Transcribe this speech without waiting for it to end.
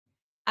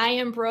I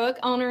am Brooke,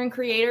 owner and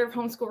creator of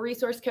Homeschool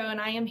Resource Co.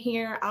 And I am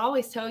here. I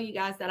always tell you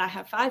guys that I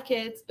have 5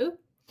 kids.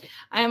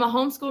 I am a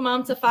homeschool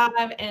mom to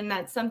 5, and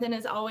that something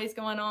is always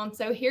going on.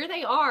 So here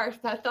they are.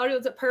 I thought it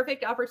was a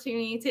perfect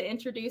opportunity to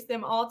introduce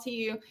them all to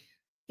you.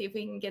 See if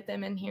we can get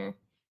them in here.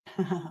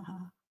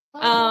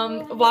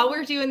 While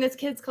we're doing this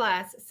kids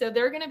class. So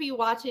they're going to be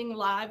watching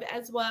live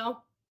as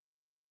well.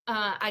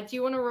 I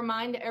do want to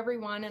remind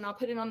everyone, and I'll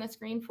put it on the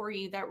screen for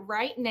you, that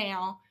right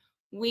now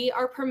we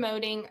are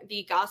promoting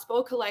the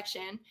Gospel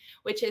Collection,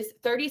 which is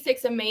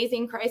 36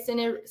 amazing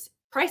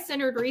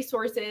Christ-centered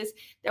resources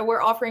that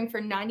we're offering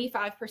for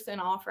 95%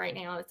 off right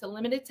now. It's a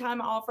limited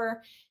time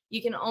offer. You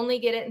can only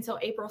get it until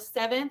April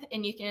 7th,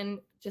 and you can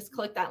just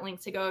click that link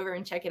to go over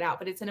and check it out.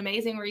 But it's an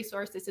amazing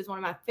resource. This is one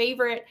of my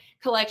favorite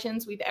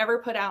collections we've ever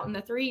put out in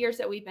the 3 years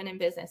that we've been in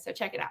business. So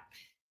check it out.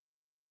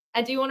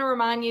 I do want to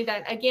remind you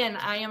that, again,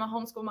 I am a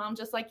homeschool mom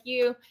just like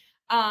you,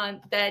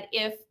 that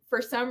if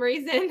for some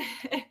reason,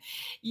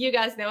 you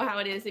guys know how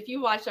it is. If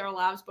you watched our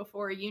lives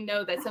before, you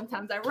know that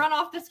sometimes I run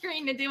off the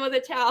screen to deal with a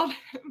child,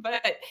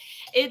 but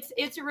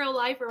it's real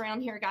life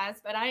around here, guys.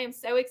 But I am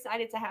so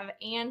excited to have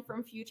Anne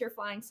from Future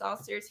Flying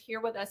Saucers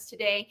here with us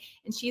today.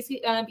 And she's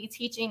going to be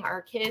teaching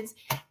our kids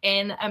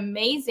an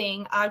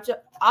amazing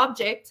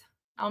object.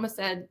 I almost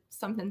said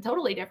something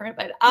totally different,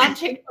 but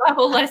object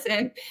level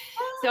lesson.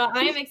 So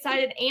I am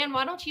excited. Anne,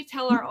 why don't you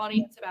tell our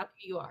audience about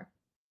who you are?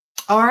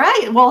 All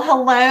right. Well,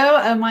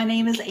 hello. My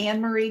name is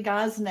Anne Marie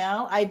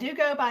Gosnell. I do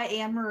go by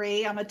Anne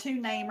Marie. I'm a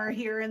 2-namer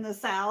here in the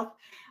South.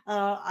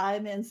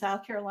 I'm in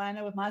South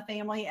Carolina with my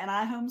family, and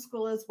I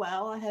homeschool as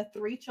well. I have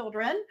 3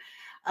 children.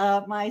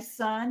 My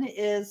son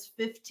is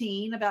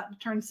 15, about to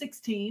turn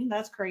 16.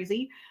 That's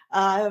crazy.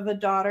 I have a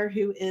daughter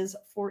who is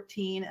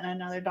 14 and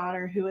another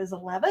daughter who is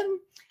 11.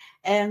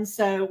 And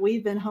so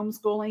we've been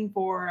homeschooling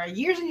for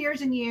years and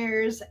years and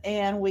years,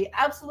 and we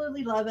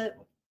absolutely love it.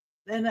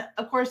 And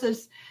of course,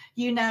 as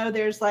you know,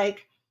 there's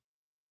like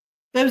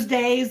those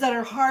days that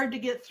are hard to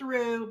get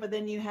through, but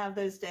then you have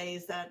those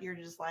days that you're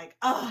just like,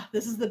 oh,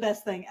 this is the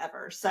best thing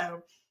ever.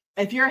 So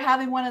if you're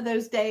having one of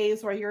those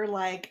days where you're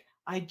like,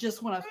 I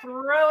just want to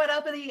throw it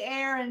up in the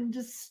air and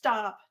just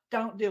stop,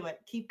 don't do it.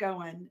 Keep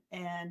going.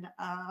 And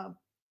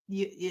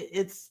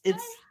it's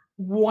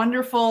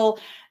wonderful,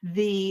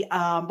 the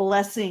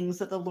blessings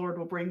that the Lord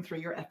will bring through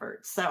your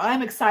efforts. So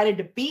I'm excited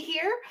to be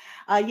here.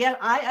 Yet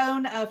I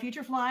own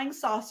Future Flying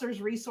Saucers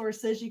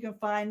resources. You can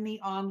find me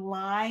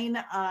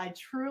online. I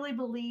truly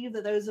believe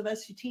that those of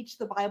us who teach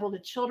the Bible to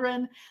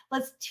children,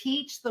 let's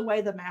teach the way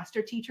the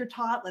master teacher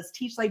taught. Let's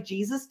teach like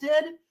Jesus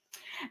did.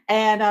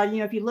 And,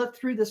 if you look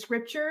through the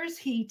scriptures,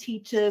 he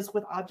teaches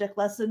with object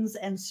lessons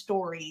and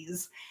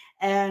stories.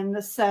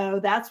 And so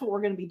that's what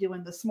we're going to be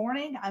doing this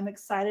morning. I'm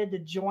excited to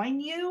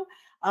join you.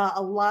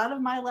 A lot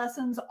of my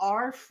lessons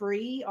are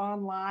free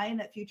online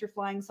at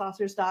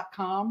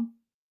futureflyingsaucers.com.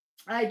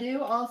 I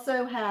do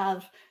also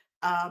have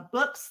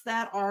books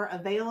that are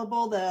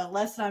available. The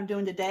lesson I'm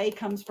doing today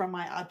comes from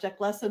my object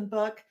lesson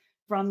book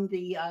from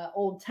the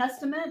Old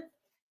Testament.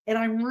 And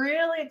I'm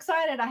really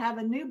excited. I have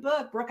a new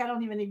book. Brooke, I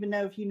don't even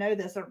know if you know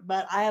this,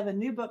 but I have a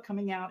new book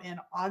coming out in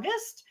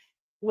August,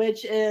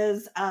 which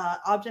is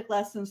Object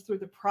Lessons Through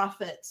the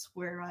Prophets,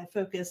 where I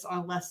focus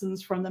on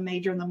lessons from the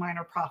major and the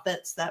minor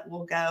prophets that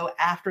will go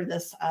after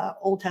this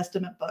Old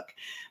Testament book.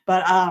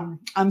 But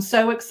I'm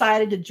so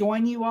excited to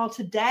join you all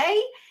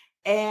today.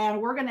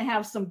 And we're going to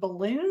have some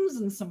balloons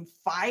and some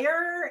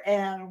fire.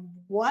 And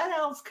what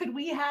else could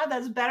we have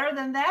that's better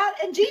than that?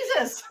 And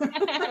Jesus.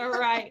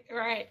 Right.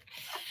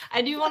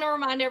 I do want to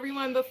remind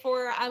everyone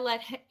before I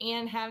let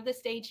Anne have the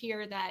stage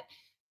here that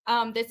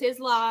this is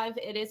live.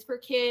 It is for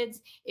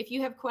kids. If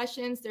you have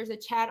questions, there's a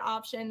chat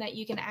option that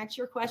you can ask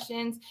your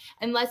questions.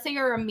 Unless they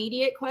are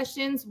immediate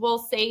questions, we'll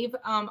save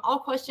all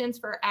questions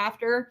for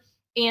after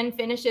Anne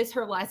finishes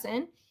her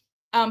lesson.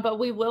 But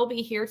we will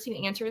be here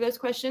to answer those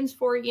questions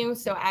for you.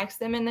 So ask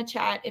them in the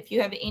chat. If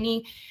you have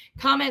any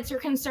comments or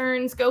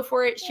concerns, go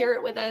for it. Share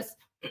it with us.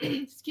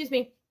 Excuse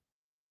me.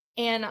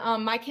 And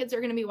my kids are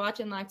going to be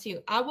watching live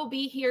too. I will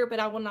be here, but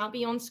I will not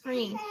be on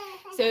screen.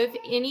 So if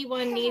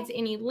anyone needs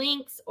any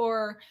links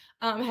or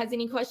has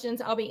any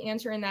questions, I'll be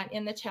answering that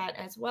in the chat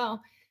as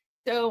well.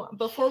 So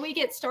before we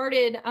get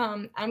started,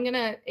 I'm going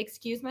to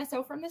excuse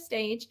myself from the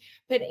stage.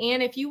 But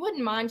Anne, if you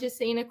wouldn't mind just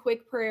saying a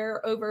quick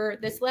prayer over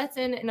this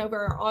lesson and over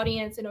our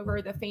audience and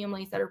over the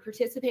families that are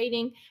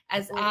participating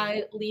as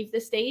I leave the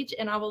stage,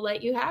 and I will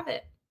let you have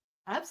it.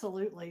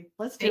 Absolutely.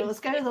 Let's do it. Let's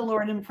go to the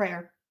Lord in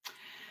prayer.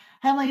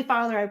 Heavenly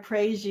Father, I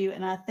praise you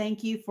and I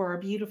thank you for a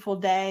beautiful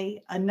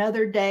day,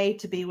 another day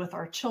to be with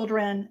our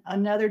children,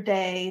 another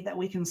day that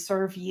we can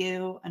serve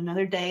you,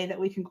 another day that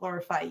we can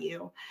glorify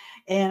you.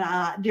 And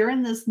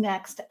during this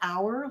next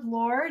hour,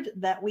 Lord,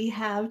 that we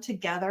have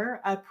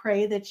together, I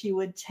pray that you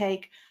would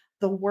take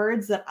the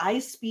words that I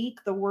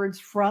speak, the words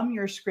from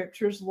your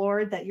scriptures,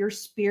 Lord, that your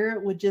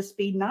spirit would just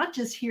be not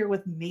just here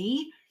with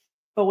me,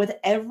 But with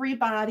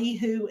everybody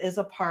who is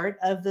a part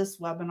of this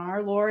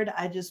webinar, Lord,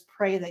 I just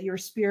pray that your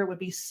spirit would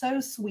be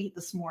so sweet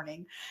this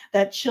morning,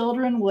 that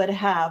children would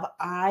have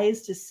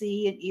eyes to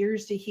see and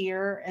ears to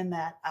hear, and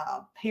that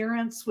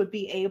parents would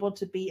be able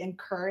to be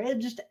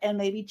encouraged and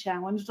maybe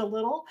challenged a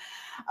little.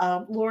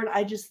 Lord,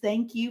 I just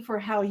thank you for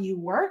how you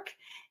work.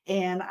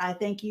 And I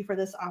thank you for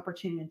this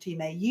opportunity.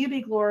 May you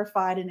be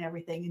glorified in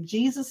everything. In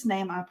Jesus'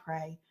 name I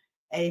pray.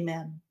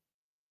 Amen.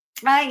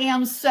 I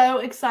am so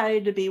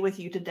excited to be with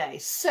you today.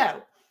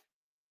 So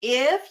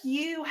if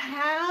you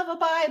have a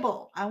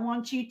Bible, I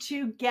want you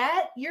to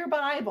get your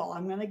Bible.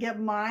 I'm going to get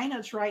mine.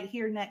 It's right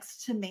here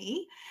next to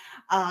me.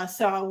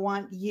 So I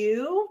want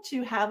you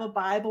to have a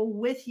Bible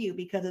with you,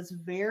 because it's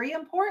very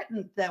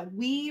important that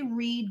we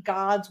read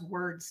God's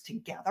words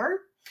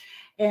together.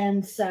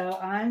 And so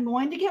I'm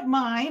going to get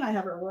mine. I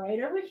have it right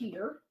over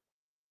here.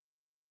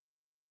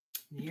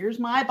 Here's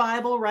my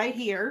Bible right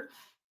here.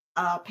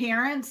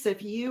 Parents,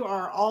 if you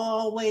are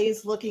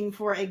always looking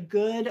for a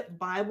good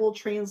Bible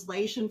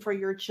translation for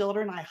your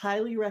children, I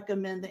highly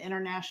recommend the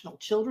International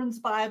Children's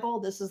Bible.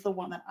 This is the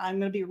one that I'm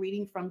going to be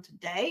reading from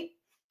today.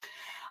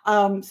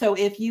 So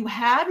if you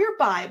have your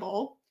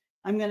Bible,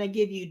 I'm going to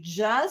give you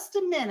just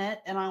a minute,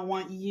 and I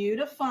want you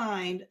to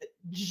find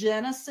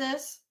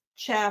Genesis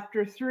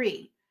chapter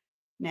 3.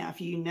 Now,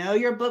 if you know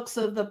your books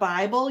of the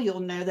Bible,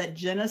 you'll know that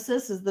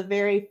Genesis is the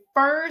very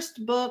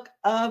first book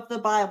of the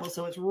Bible.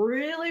 So it's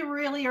really,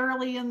 really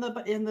early in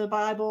the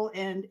Bible,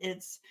 and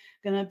it's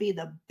going to be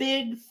the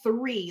big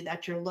 3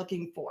 that you're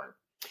looking for.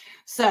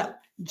 So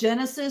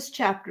Genesis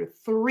chapter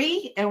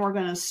 3, and we're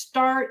going to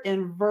start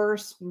in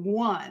verse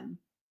 1.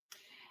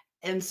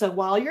 And so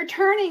while you're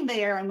turning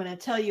there, I'm going to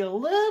tell you a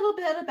little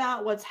bit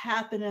about what's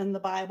happened in the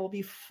Bible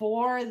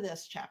before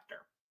this chapter.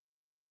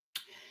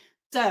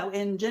 So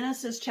in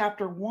Genesis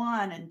chapter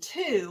 1 and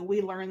 2,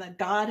 we learn that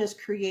God has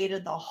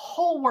created the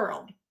whole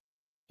world.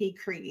 He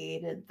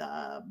created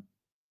the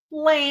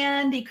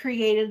land, he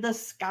created the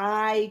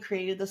sky, he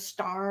created the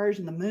stars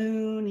and the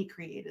moon, he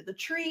created the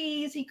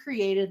trees, he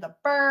created the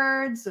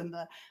birds and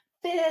the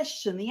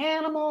fish and the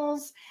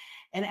animals.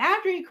 And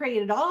after he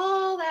created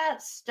all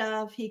that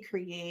stuff, he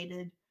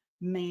created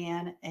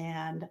man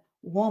and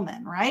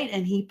woman, right?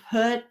 And he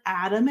put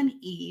Adam and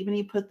Eve, and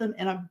he put them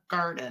in a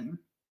garden.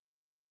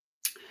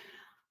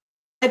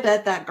 I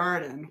bet that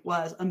garden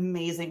was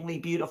amazingly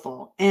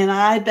beautiful. And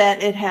I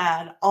bet it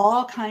had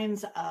all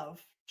kinds of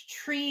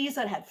trees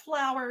that had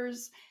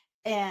flowers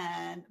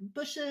and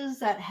bushes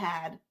that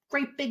had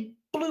great big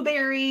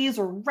blueberries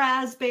or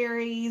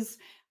raspberries.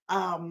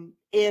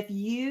 If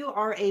you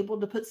are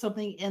able to put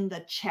something in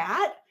the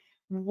chat,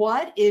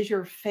 what is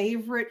your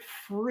favorite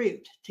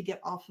fruit to get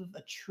off of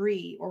a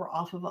tree or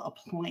off of a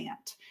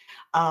plant?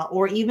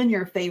 Or even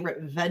your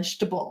favorite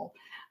vegetable?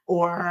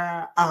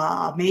 Or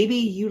maybe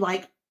you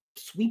like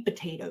sweet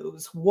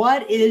potatoes.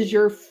 What is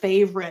your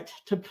favorite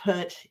to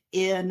put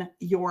in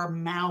your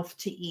mouth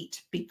to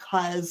eat?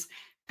 Because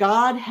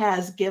God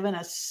has given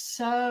us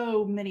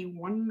so many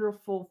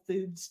wonderful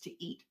foods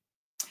to eat.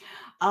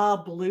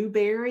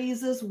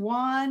 Blueberries is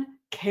one,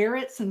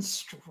 carrots and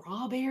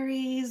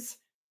strawberries,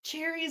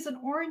 cherries and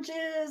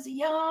oranges,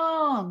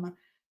 yum.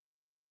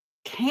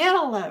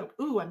 Cantaloupe,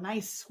 ooh, a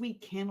nice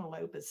sweet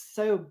cantaloupe is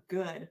so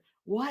good.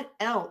 What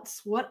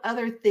else? What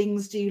other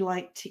things do you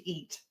like to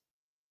eat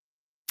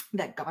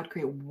that God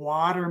created?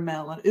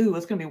 Watermelon. Ooh,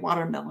 it's going to be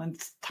watermelon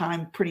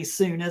time pretty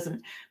soon, isn't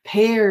it?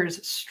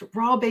 Pears,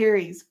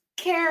 strawberries,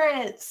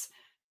 carrots.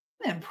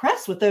 I'm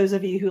impressed with those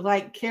of you who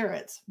like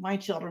carrots. My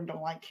children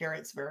don't like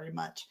carrots very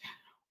much.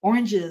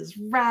 Oranges,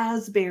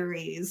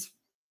 raspberries.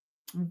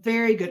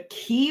 Very good.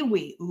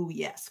 Kiwi. Ooh,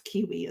 yes,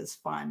 kiwi is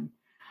fun.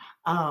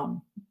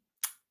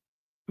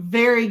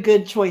 Very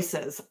good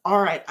choices.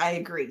 All right, I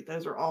agree.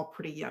 Those are all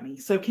pretty yummy.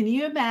 So can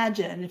you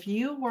imagine if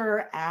you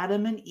were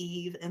Adam and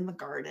Eve in the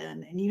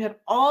garden, and you had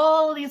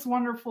all these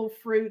wonderful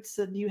fruits,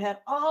 and you had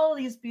all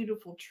these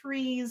beautiful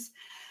trees,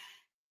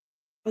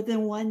 but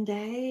then one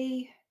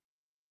day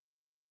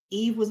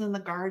Eve was in the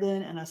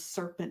garden and a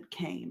serpent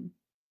came.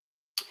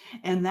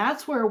 And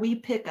that's where we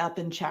pick up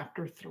in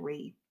chapter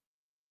 3.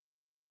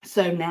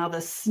 So now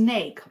the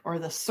snake, or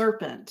the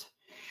serpent,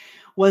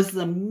 was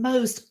the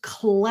most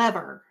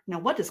clever. Now,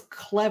 what does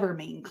clever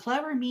mean?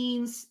 Clever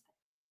means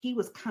he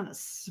was kind of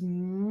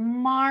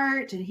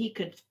smart, and he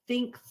could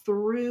think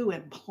through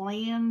and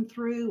plan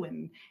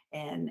through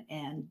and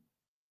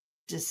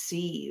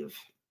deceive.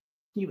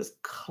 He was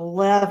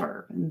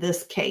clever. In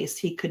this case,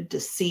 he could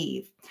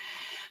deceive.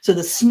 So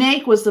the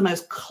snake was the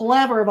most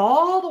clever of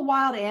all the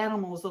wild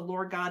animals the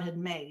Lord God had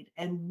made.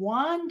 And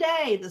one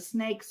day the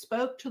snake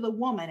spoke to the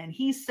woman, and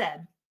he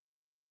said,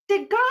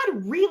 "Did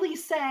God really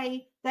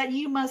say that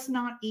you must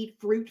not eat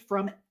fruit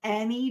from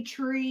any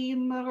tree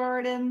in the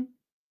garden?"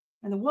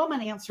 And the woman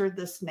answered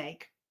the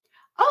snake,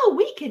 "Oh,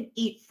 we can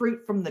eat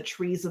fruit from the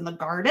trees in the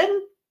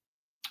garden.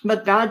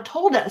 But God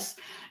told us,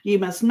 you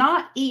must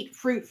not eat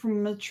fruit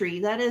from the tree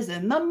that is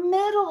in the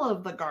middle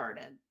of the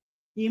garden.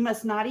 You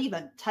must not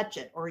even touch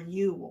it, or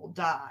you will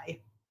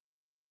die."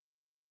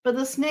 But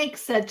the snake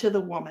said to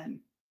the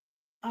woman,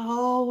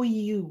 Oh,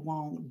 you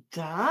won't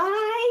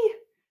die.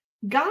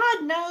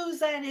 God knows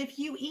that if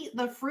you eat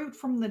the fruit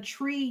from the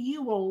tree,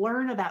 you will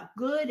learn about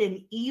good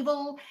and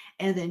evil,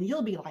 and then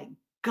you'll be like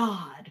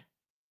God.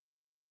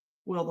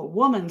 Well, the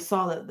woman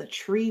saw that the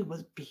tree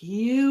was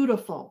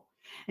beautiful,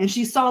 and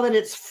she saw that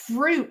its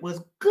fruit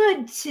was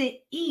good to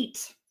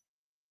eat,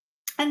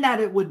 and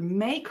that it would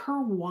make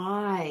her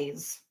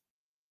wise.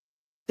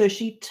 So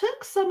she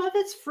took some of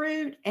its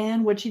fruit,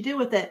 and what'd she do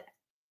with it?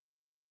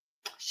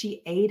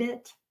 She ate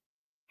it.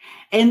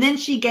 And then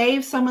she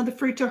gave some of the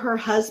fruit to her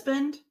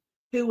husband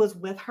who was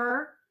with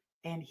her,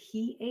 and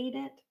he ate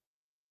it.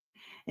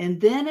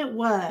 And then it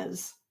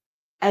was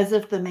as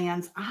if the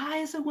man's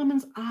eyes and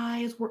woman's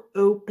eyes were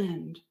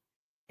opened,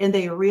 and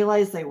they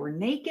realized they were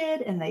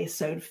naked, and they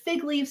sewed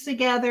fig leaves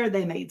together.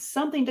 They made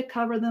something to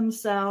cover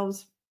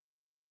themselves.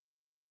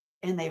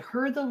 And they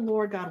heard the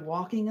Lord God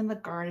walking in the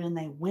garden, and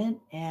they went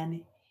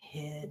and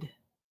hid.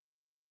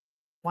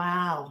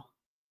 Wow.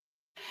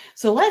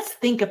 So let's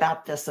think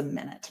about this a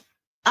minute.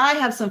 I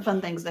have some fun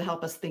things to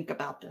help us think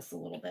about this a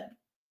little bit.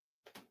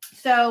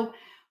 So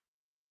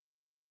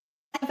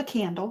I have a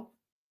candle,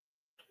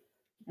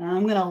 and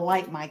I'm going to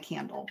light my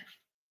candle.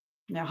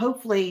 Now,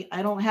 hopefully,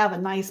 I don't have a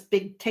nice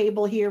big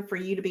table here for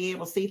you to be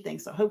able to see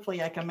things. So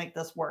hopefully I can make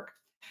this work.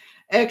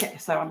 Okay,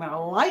 so I'm going to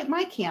light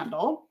my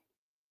candle.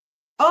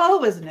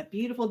 Oh, isn't it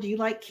beautiful? Do you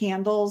like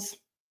candles?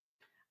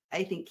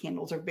 I think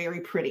candles are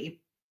very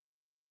pretty.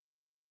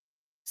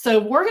 So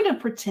we're going to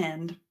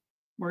pretend.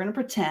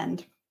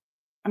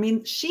 I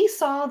mean, she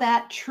saw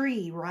that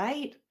tree,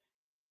 right?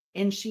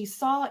 And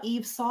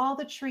Eve saw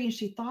the tree, and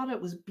she thought it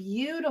was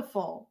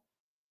beautiful.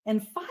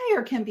 And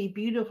fire can be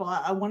beautiful.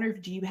 I wonder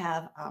if do you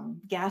have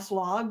gas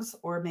logs,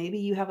 or maybe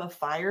you have a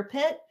fire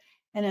pit,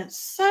 and it's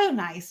so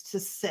nice to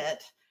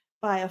sit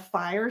by a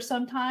fire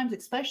sometimes,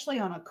 especially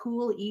on a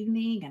cool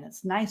evening, and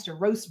it's nice to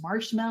roast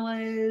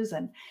marshmallows,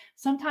 and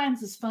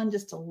sometimes it's fun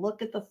just to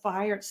look at the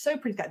fire. It's so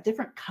pretty. It's got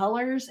different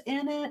colors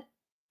in it.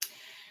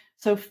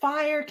 So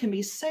fire can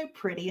be so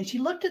pretty. And she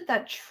looked at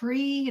that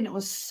tree, and it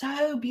was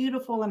so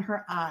beautiful in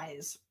her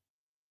eyes.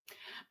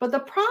 But the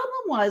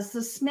problem was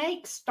the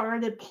snake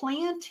started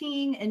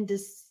planting into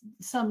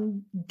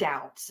some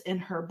doubts in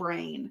her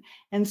brain,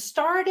 and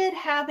started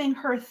having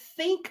her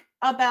think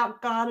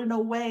about God in a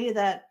way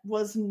that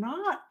was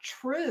not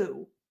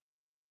true.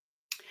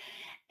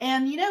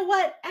 And you know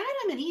what?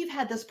 Adam and Eve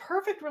had this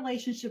perfect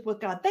relationship with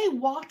God. They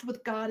walked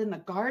with God in the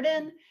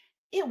garden.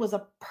 It was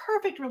a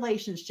perfect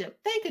relationship.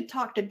 They could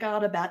talk to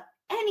God about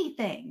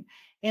anything.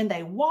 And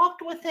they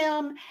walked with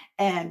him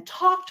and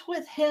talked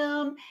with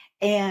him.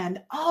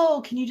 And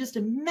oh, can you just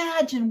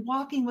imagine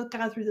walking with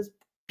God through this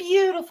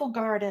beautiful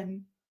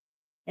garden?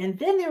 And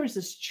then there was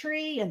this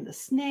tree and the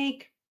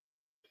snake.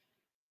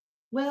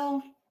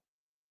 Well,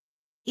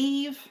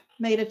 Eve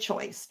made a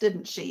choice,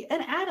 didn't she?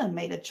 And Adam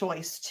made a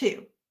choice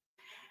too.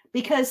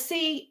 Because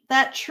see,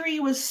 that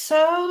tree was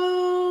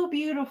so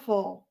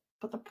beautiful.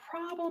 But the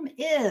problem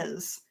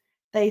is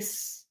they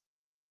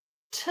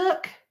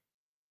took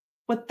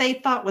what they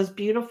thought was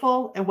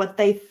beautiful and what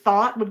they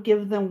thought would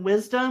give them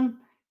wisdom.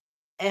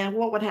 And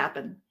what would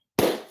happen?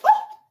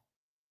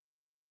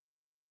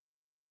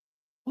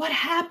 What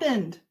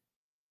happened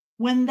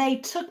when they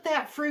took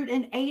that fruit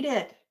and ate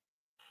it?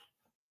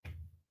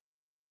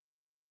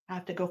 I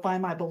have to go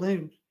find my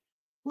balloon.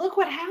 Look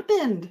what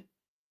happened.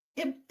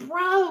 It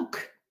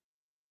broke.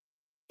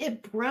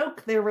 It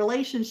broke their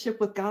relationship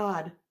with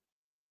God.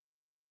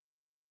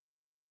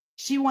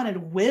 She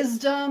wanted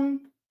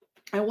wisdom.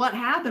 And what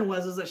happened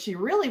was that she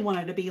really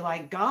wanted to be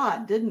like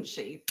God, didn't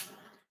she?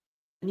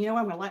 And you know,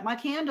 I'm going to light my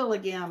candle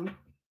again.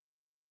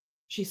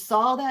 She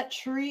saw that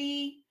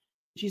tree.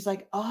 She's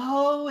like,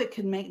 oh, it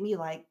could make me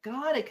like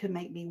God. It could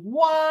make me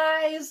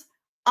wise.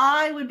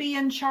 I would be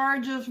in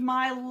charge of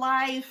my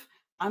life.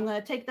 I'm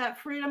going to take that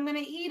fruit. I'm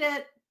going to eat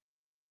it.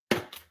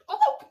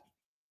 Oh,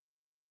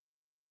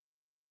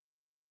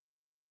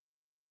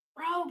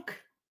 broke.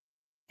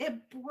 It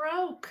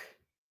broke.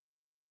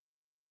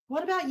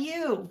 What about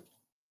you?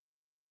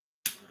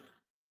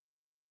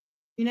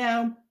 You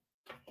know,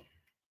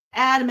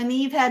 Adam and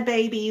Eve had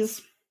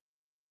babies,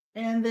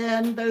 and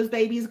then those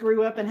babies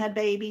grew up and had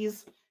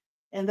babies,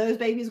 and those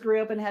babies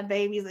grew up and had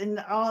babies, and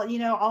all, you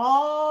know,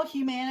 all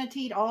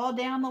humanity, all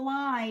down the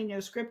line, you know,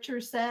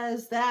 scripture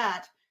says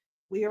that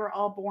we are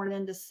all born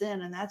into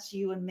sin, and that's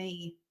you and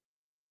me.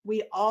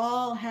 We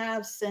all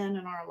have sin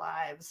in our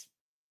lives.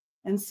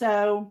 And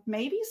so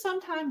maybe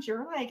sometimes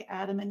you're like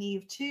Adam and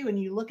Eve too, and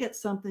you look at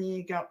something and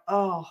you go,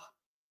 oh,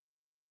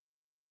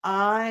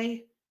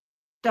 I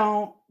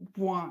don't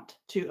want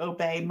to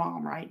obey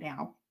mom right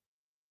now.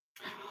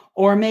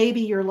 Or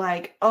maybe you're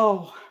like,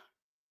 oh,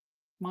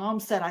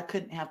 mom said I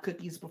couldn't have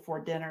cookies before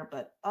dinner,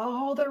 but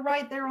oh, they're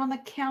right there on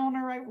the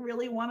counter. I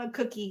really want a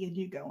cookie. And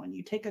you go and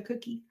you take a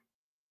cookie.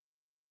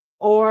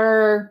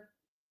 Or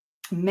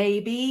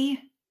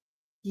maybe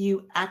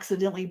you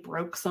accidentally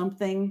broke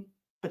something,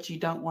 but you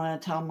don't want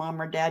to tell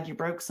mom or dad you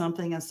broke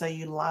something, and so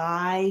you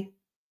lie.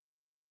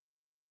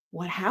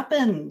 What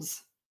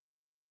happens?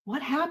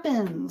 What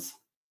happens?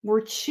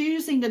 We're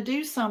choosing to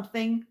do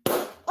something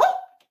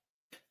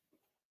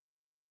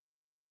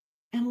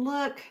And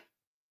look,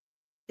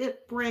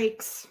 it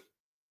breaks.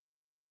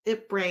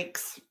 It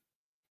breaks.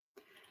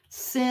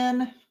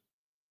 Sin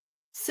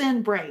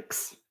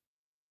breaks.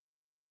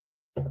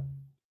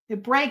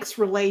 It breaks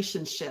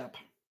relationship.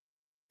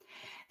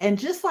 And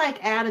just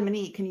like Adam and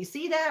Eve, can you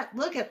see that?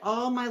 Look at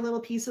all my little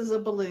pieces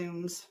of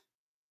balloons.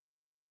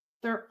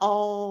 They're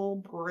all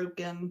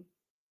broken.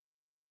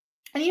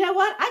 And you know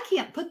what? I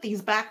can't put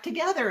these back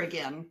together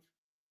again.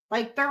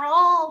 Like they're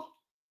all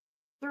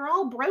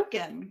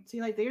broken.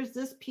 See, like there's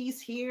this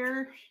piece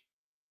here.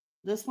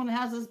 This one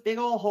has this big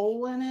old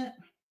hole in it.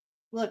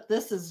 Look,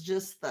 this is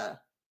just the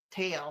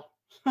tail.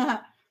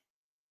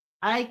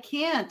 I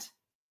can't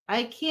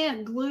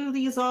glue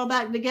these all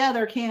back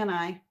together, can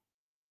I?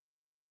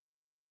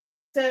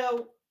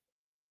 So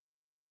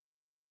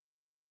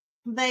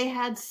they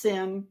had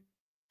sin,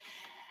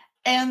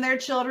 and their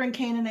children,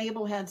 Cain and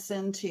Abel, had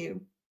sin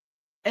too.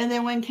 And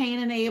then when Cain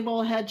and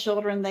Abel had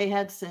children, they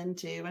had sin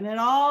too. And it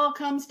all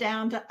comes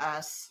down to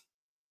us.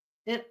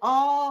 It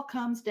all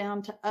comes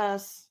down to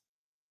us.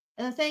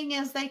 And the thing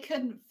is, they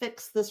couldn't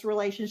fix this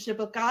relationship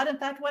with God. In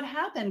fact, what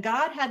happened?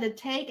 God had to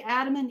take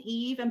Adam and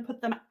Eve and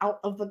put them out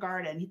of the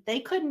garden.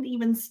 They couldn't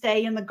even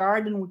stay in the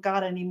garden with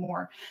God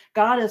anymore.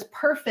 God is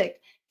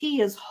perfect.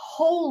 He is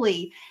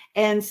holy.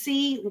 And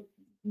see,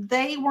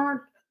 they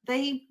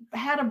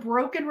had a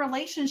broken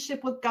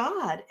relationship with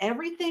God.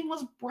 Everything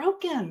was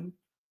broken.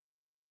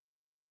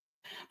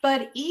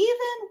 But even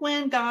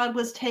when God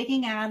was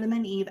taking Adam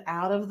and Eve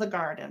out of the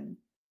garden,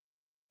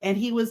 and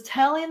he was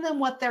telling them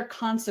what their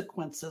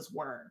consequences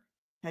were.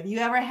 Have you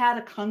ever had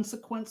a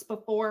consequence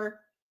before?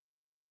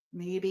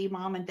 Maybe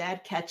mom and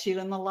dad catch you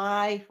in the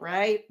lie,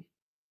 right?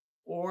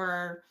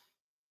 Or,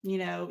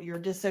 you're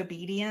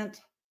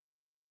disobedient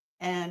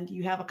and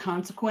you have a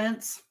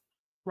consequence,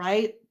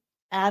 right?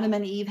 Adam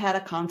and Eve had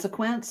a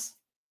consequence.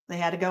 They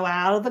had to go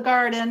out of the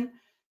garden.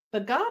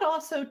 But God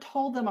also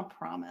told them a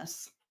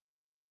promise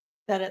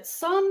that at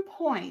some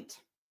point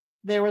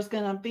there was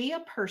going to be a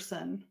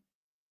person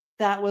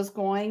that was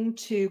going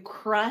to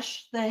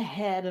crush the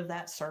head of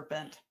that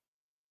serpent.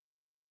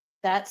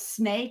 That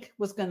snake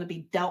was going to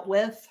be dealt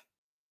with.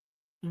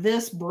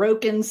 This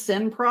broken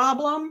sin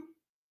problem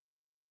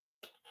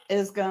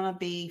is going to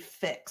be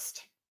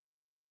fixed.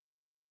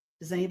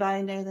 Does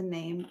anybody know the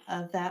name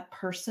of that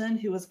person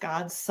who was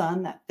God's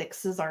son that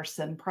fixes our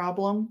sin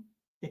problem?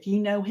 If you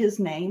know his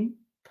name,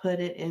 put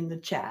it in the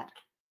chat.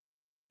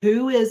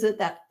 Who is it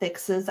that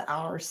fixes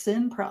our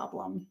sin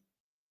problem?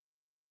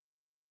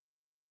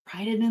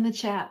 Write it in the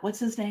chat. What's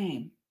his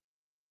name?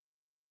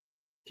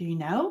 Do you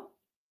know?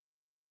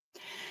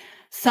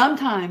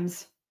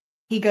 Sometimes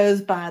he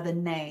goes by the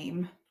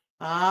name.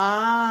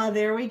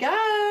 There we go.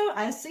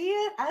 I see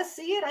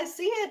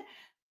it.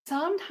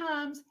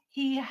 Sometimes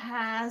he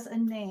has a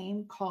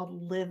name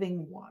called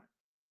living water.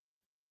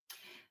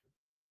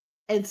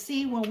 And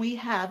see, when we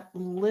have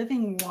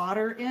living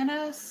water in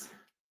us,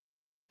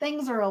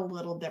 things are a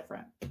little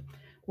different.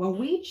 When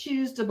we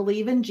choose to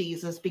believe in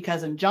Jesus,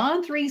 because in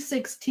John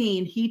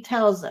 3:16, he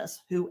tells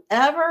us,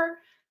 whoever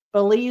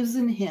believes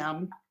in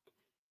him,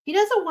 he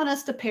doesn't want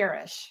us to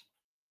perish.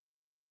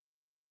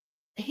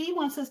 He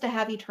wants us to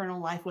have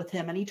eternal life with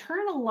him. And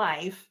eternal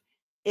life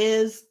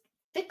is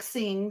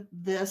fixing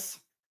this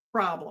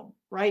problem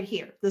right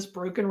here, this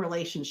broken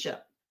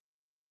relationship.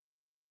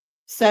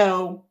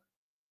 So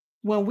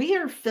when we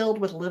are filled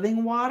with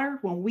living water,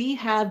 when we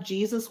have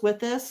Jesus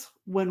with us,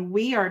 when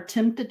we are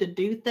tempted to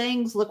do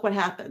things, look what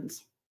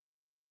happens.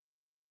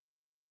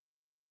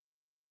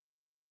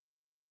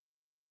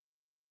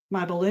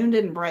 My balloon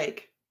didn't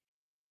break.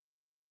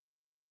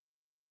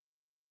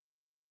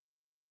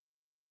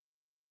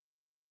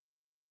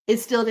 It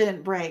still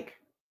didn't break.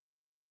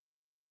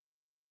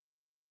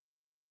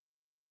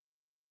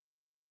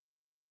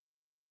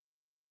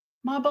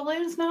 My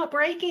balloon's not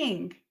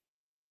breaking.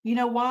 You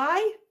know why?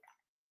 I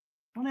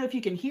don't know if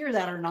you can hear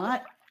that or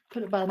not.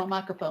 Put it by my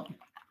microphone.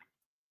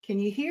 Can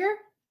you hear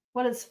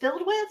what it's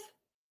filled with?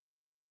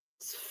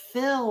 It's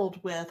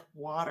filled with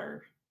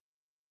water.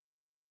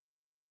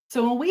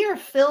 So when we are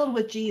filled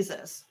with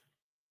Jesus,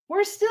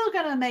 we're still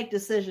going to make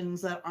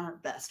decisions that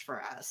aren't best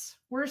for us.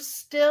 We're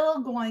still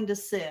going to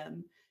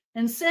sin.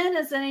 And sin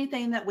is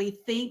anything that we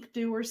think,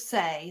 do, or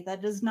say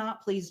that does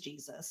not please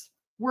Jesus.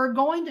 We're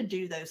going to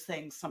do those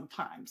things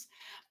sometimes.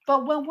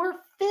 But when we're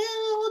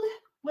filled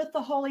with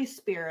the Holy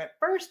Spirit,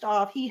 first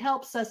off, he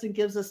helps us and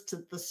gives us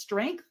the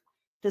strength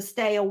to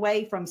stay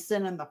away from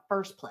sin in the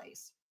first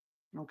place.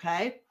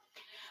 Okay?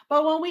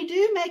 But when we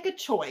do make a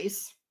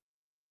choice,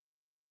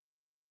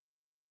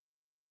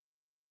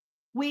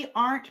 we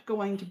aren't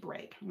going to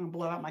break. I'm going to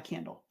blow out my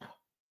candle.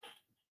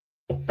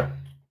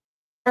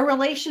 Our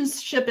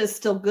relationship is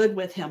still good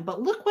with him,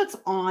 but look what's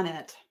on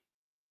it.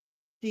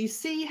 Do you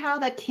see how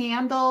the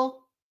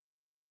candle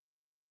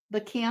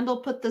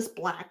put this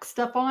black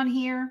stuff on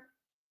here?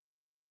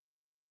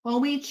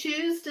 When we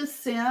choose to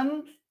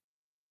sin,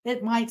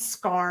 it might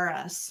scar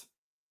us.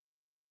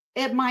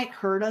 It might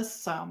hurt us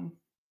some.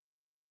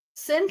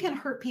 Sin can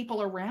hurt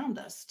people around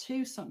us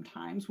too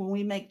sometimes when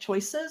we make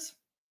choices.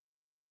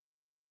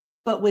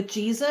 But with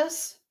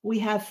Jesus, we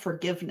have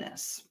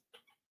forgiveness.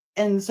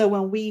 And so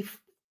when we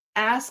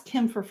ask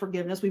him for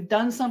forgiveness, we've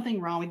done something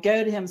wrong, we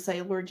go to him and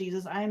say, Lord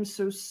Jesus, I am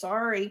so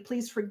sorry.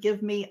 Please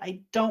forgive me.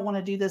 I don't want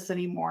to do this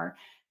anymore.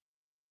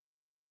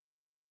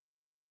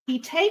 He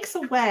takes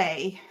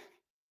away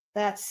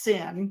that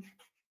sin.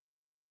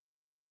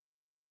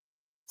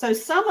 So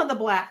some of the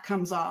black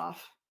comes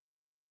off,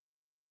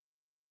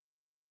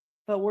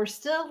 but we're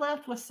still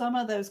left with some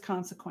of those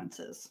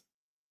consequences.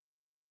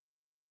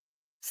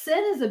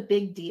 Sin is a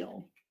big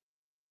deal.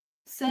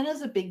 Sin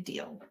is a big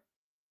deal.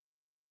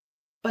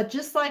 But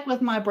just like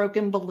with my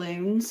broken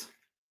balloons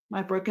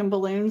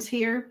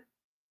here,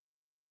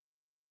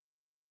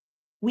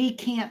 we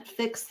can't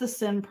fix the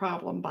sin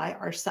problem by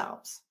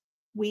ourselves.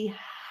 We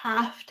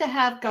have to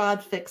have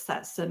God fix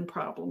that sin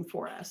problem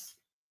for us.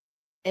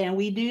 And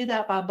we do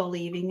that by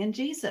believing in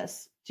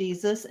Jesus.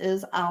 Jesus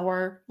is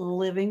our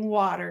living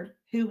water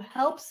who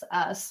helps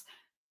us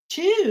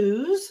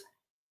choose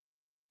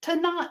to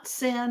not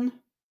sin.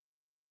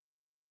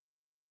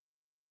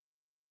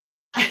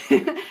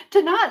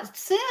 To not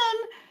sin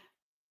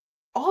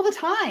all the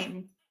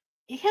time.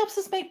 He helps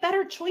us make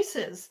better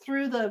choices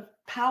through the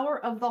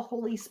power of the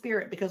Holy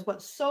Spirit, because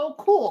what's so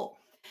cool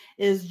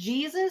is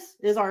Jesus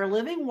is our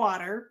living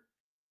water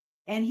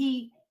and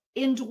he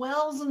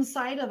indwells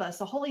inside of us.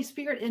 The Holy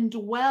Spirit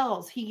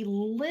indwells. He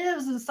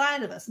lives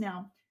inside of us.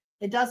 Now,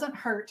 it doesn't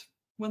hurt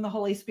when the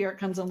Holy Spirit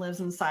comes and lives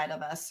inside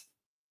of us.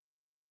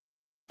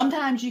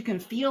 Sometimes you can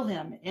feel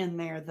him in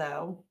there,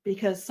 though,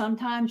 because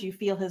sometimes you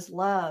feel his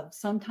love.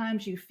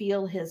 Sometimes you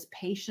feel his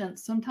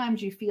patience.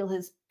 Sometimes you feel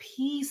his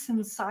peace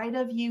inside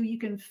of you. You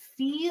can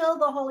feel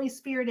the Holy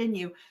Spirit in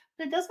you,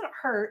 but it doesn't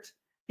hurt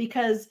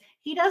because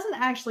he doesn't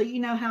actually, you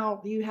know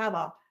how you have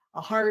a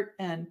heart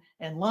and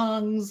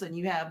lungs and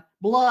you have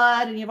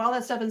blood and you have all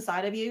that stuff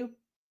inside of you.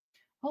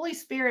 Holy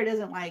Spirit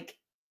isn't like,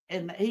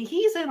 and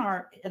he's in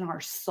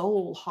our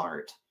soul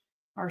heart.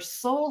 Our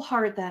soul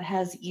heart that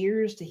has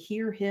ears to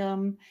hear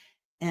him.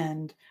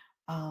 And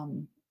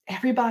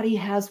everybody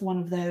has one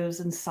of those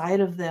inside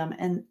of them.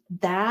 And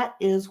that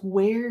is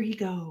where he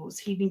goes.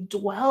 He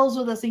dwells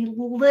with us. He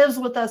lives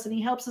with us. And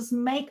he helps us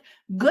make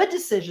good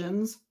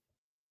decisions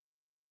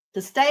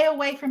to stay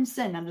away from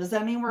sin. Now, does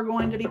that mean we're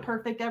going to be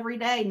perfect every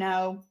day?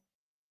 No,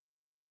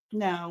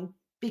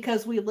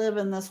 because we live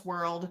in this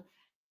world.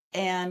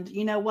 And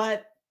you know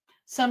what?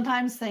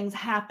 Sometimes things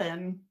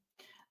happen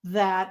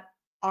that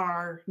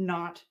are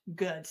not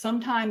good.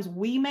 Sometimes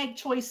we make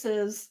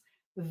choices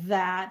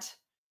that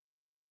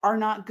are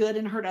not good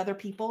and hurt other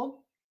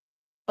people,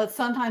 but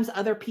sometimes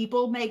other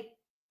people make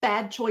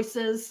bad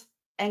choices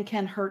and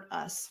can hurt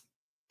us.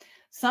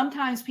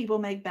 Sometimes people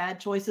make bad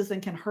choices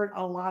and can hurt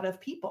a lot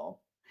of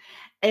people.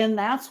 And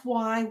that's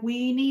why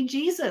we need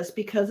Jesus,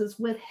 because it's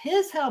with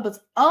his help. It's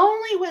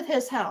only with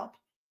his help,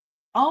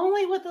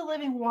 only with the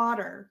living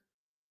water,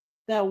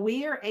 that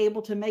we are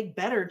able to make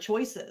better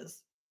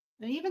choices.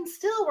 And even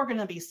still, we're going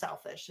to be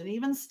selfish. And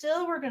even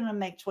still, we're going to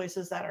make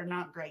choices that are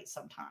not great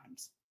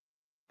sometimes.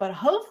 But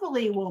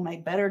hopefully, we'll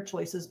make better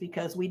choices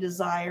because we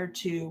desire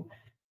to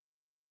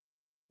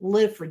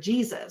live for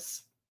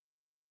Jesus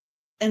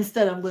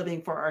instead of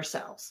living for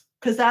ourselves.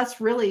 Because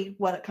that's really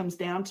what it comes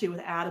down to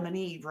with Adam and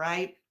Eve,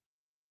 right?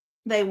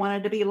 They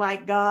wanted to be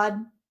like God.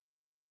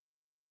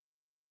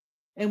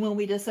 And when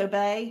we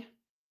disobey,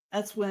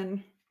 that's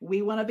when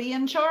we want to be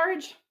in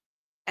charge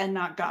and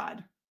not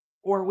God.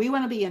 Or we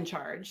want to be in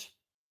charge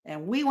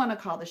and we want to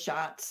call the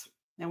shots.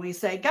 And we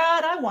say,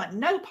 God, I want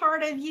no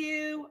part of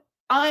you.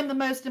 I'm the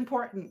most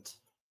important.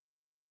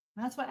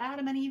 That's what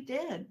Adam and Eve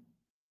did.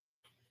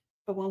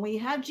 But when we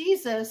have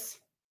Jesus,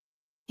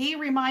 he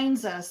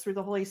reminds us through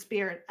the Holy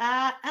Spirit,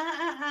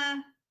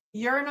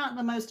 you're not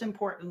the most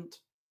important.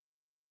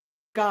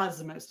 God's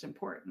the most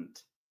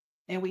important.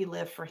 And we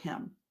live for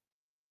him.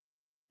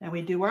 And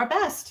we do our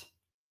best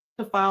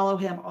to follow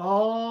him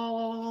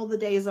all the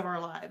days of our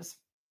lives.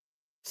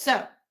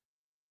 So,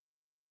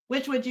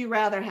 which would you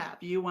rather have?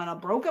 Do you want a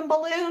broken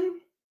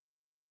balloon?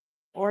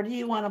 Or do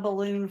you want a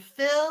balloon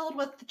filled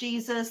with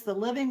Jesus, the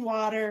living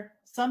water?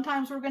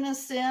 Sometimes we're going to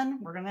sin.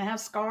 We're going to have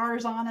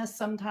scars on us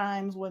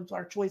sometimes with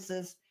our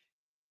choices.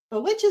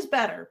 But which is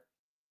better?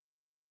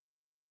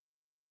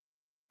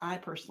 I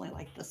personally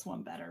like this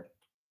one better.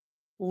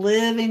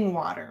 Living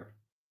water.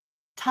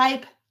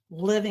 Type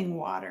living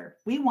water.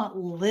 We want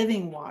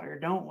living water,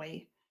 don't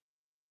we?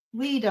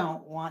 We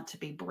don't want to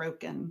be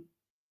broken.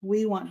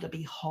 We want to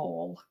be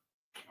whole.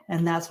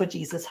 And that's what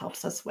Jesus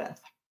helps us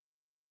with.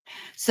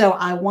 So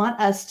I want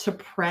us to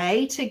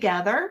pray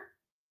together.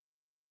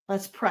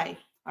 Let's pray.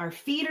 Our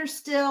feet are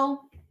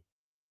still.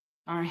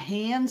 Our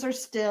hands are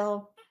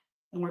still.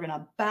 And we're going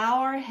to bow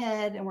our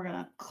head and we're going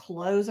to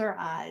close our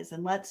eyes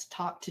and let's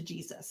talk to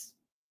Jesus.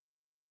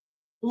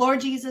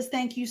 Lord Jesus,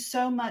 thank you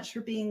so much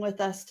for being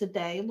with us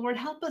today. Lord,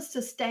 help us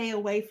to stay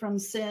away from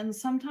sin.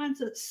 Sometimes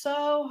it's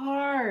so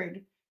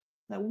hard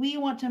that we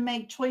want to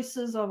make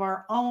choices of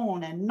our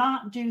own and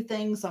not do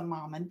things that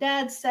mom and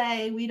dad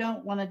say. We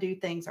don't want to do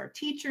things our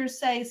teachers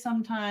say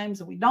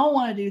sometimes, and we don't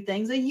want to do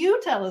things that you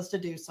tell us to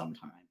do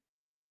sometimes.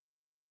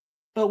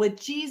 But with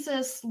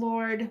Jesus,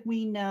 Lord,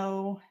 we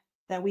know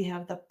that we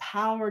have the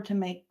power to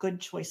make good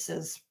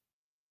choices.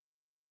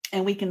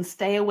 And we can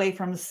stay away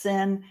from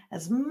sin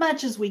as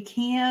much as we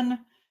can.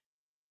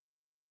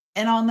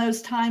 And on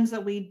those times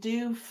that we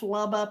do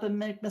flub up and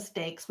make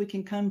mistakes, we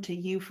can come to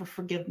you for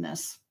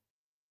forgiveness.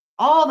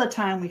 All the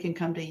time we can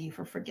come to you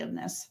for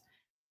forgiveness.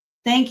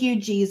 Thank you,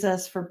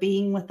 Jesus, for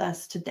being with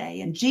us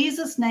today. In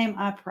Jesus' name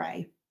I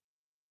pray.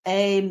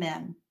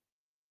 Amen.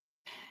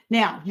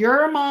 Now,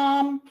 your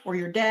mom or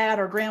your dad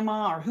or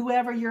grandma or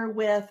whoever you're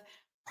with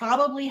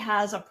probably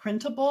has a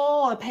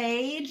printable, a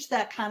page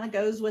that kind of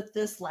goes with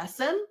this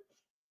lesson.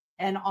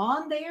 And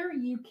on there,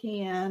 you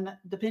can,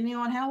 depending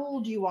on how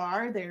old you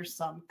are, there's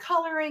some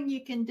coloring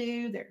you can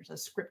do. There's a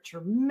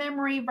scripture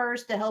memory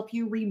verse to help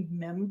you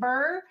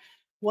remember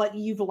what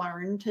you've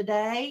learned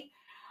today.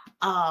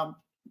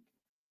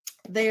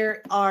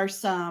 There are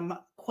some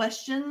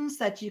questions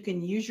that you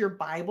can use your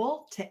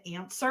Bible to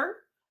answer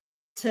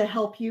to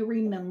help you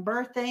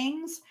remember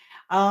things.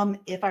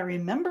 If I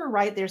remember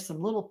right, there's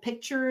some little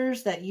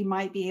pictures that you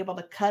might be able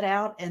to cut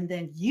out, and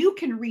then you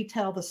can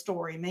retell the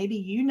story. Maybe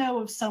you know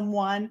of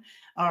someone,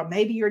 or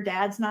maybe your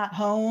dad's not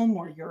home,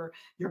 or your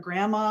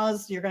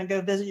grandma's, you're going to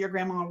go visit your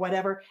grandma or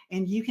whatever,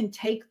 and you can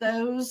take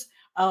those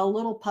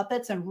little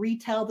puppets and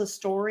retell the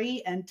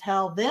story and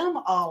tell them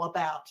all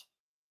about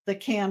the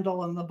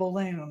candle and the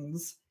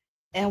balloons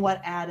and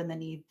what Adam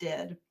and Eve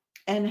did,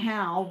 and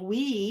how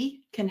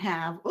we can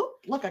have, oh,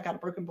 look, I got a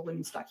broken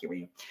balloon stuck here with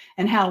you,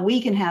 and how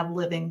we can have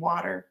living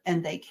water,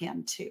 and they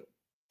can too.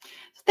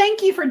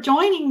 Thank you for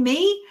joining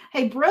me.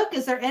 Hey, Brooke,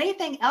 is there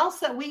anything else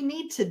that we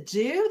need to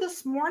do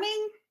this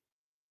morning?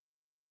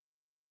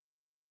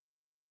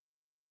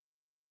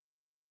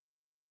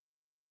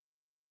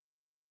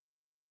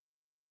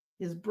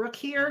 Is Brooke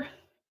here?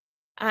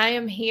 I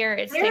am here.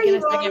 It's taking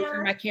a second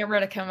for my camera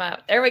to come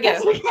up. There we go.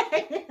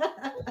 Okay.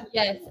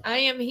 Yes, I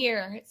am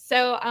here.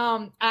 So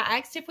I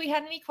asked if we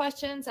had any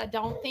questions. I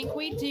don't think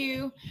we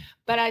do,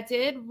 but I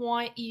did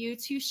want you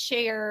to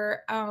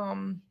share.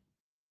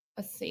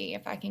 Let's see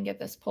if I can get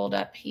this pulled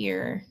up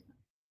here.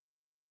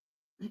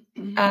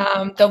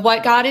 The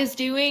What God is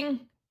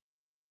Doing.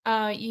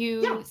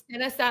 You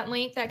sent us that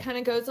link that kind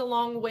of goes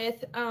along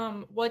with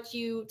what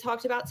you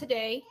talked about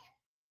today.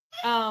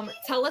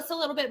 Tell us a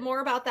little bit more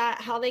about that,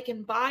 how they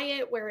can buy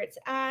it, where it's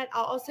at.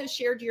 I'll also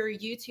share your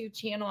YouTube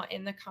channel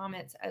in the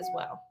comments as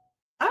well.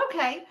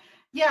 Okay.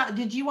 Yeah.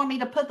 Did you want me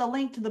to put the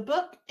link to the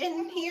book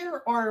in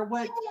here, or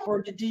what,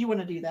 or do you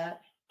want to do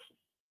that?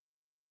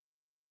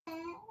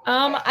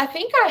 I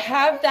think I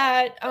have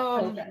that.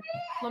 Okay.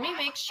 Let me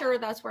make sure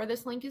that's where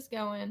this link is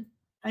going.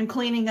 I'm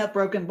cleaning up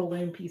broken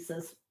balloon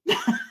pieces.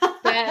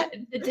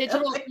 The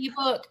digital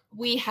ebook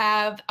we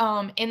have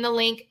in the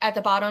link at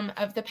the bottom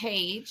of the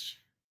page.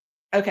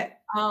 Okay.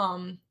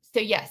 So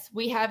yes,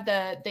 we have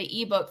the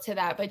ebook to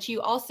that, but you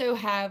also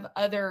have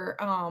other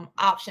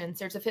options.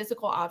 There's a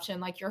physical option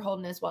like you're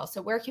holding as well.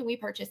 So where can we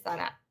purchase that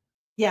at?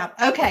 Yeah.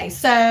 Okay.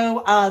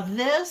 So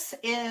this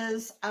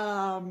is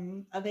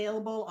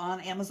available on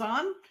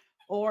Amazon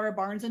or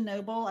Barnes and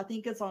Noble. I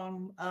think it's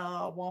on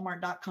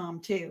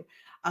Walmart.com too.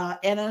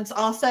 And it's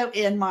also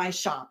in my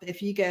shop.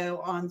 If you go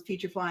on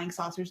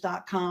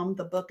futureflyingsaucers.com,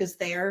 the book is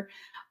there.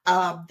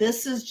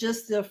 This is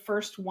just the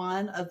first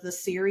one of the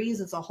series.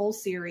 It's a whole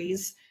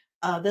series.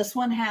 This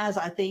one has,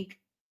 I think,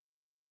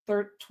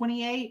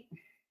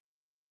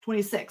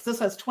 26. This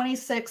has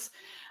 26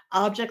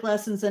 object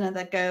lessons in it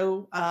that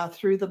go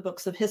through the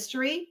books of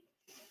history.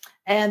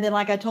 And then,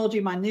 like I told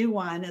you, my new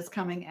one is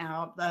coming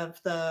out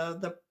of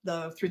the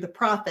through the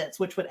prophets,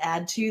 which would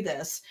add to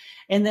this.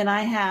 And then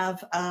I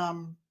have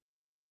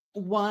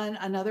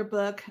another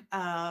book,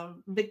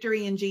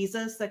 Victory in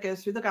Jesus, that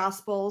goes through the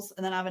Gospels.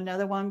 And then I have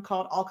another one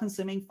called All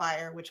Consuming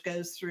Fire, which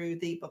goes through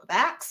the book of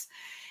Acts.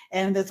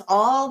 And it's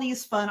all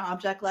these fun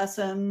object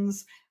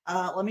lessons.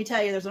 Let me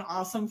tell you, there's an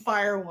awesome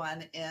fire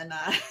one in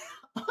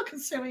All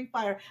Consuming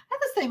Fire. I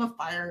have the same of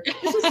fire.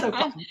 It's just so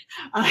fun.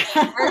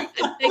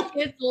 The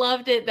kids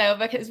loved it though,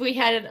 because we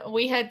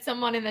had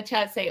someone in the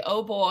chat say,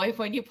 "Oh boy,"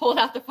 when you pulled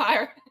out the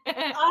fire.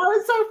 Oh,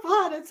 it's so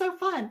fun. It's so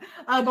fun.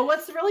 But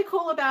what's really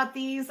cool about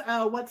these,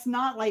 what's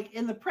not like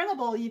in the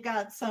printable, you've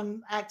got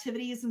some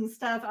activities and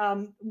stuff.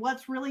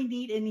 What's really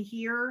neat in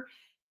here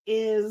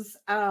is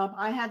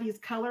I have these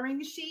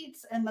coloring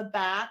sheets in the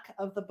back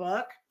of the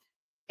book.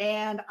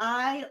 And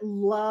I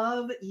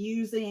love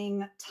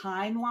using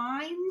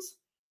timelines.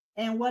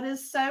 And what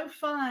is so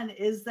fun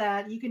is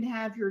that you can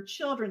have your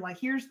children, like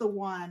here's the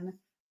one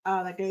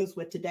that goes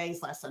with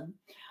today's lesson.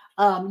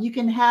 You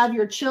can have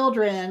your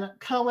children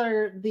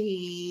color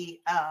the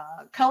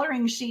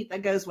coloring sheet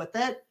that goes with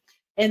it.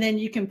 And then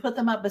you can put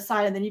them up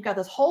beside, and then you've got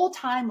this whole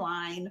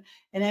timeline.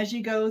 And as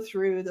you go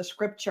through the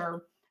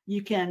scripture,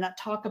 you can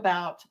talk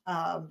about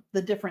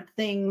the different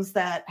things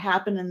that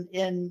happen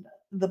in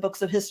the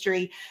books of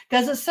history,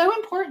 because it's so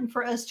important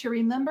for us to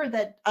remember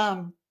that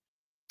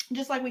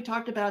just like we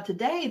talked about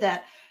today,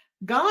 that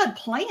God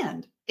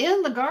planned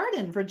in the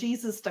garden for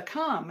Jesus to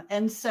come.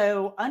 And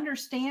so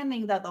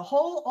understanding that the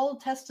whole Old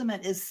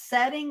Testament is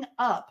setting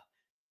up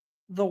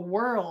the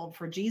world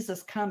for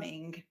Jesus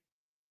coming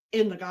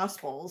in the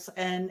Gospels.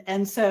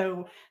 And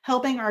so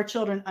helping our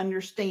children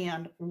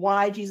understand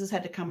why Jesus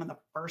had to come in the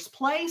first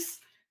place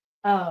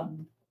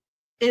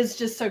is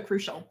just so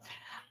crucial.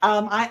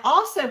 I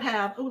also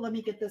have, let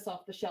me get this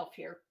off the shelf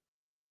here.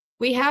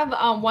 We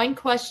have one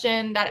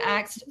question that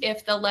asks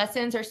if the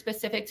lessons are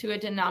specific to a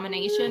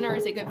denomination, or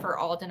is it good for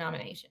all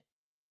denominations?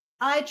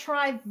 I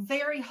try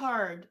very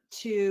hard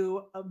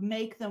to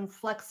make them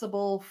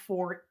flexible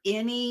for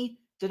any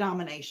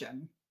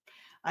denomination.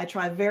 I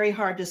try very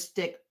hard to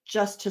stick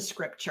just to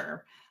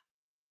scripture.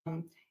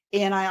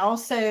 And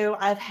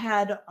I've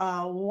had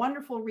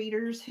wonderful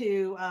readers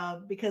who,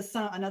 because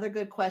another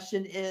good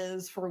question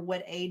is, for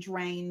what age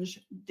range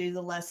do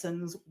the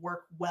lessons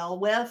work well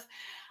with?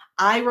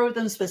 I wrote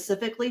them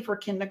specifically for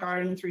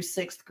kindergarten through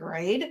 6th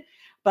grade,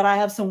 but I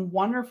have some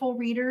wonderful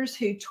readers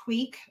who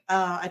tweak.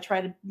 I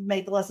try to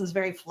make the lessons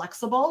very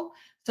flexible,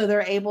 so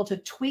they're able to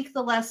tweak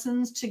the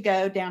lessons to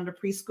go down to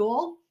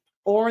preschool,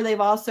 or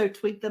they've also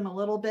tweaked them a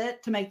little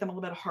bit to make them a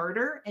little bit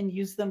harder and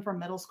use them for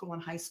middle school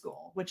and high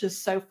school, which is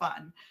so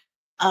fun.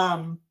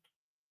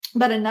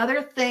 But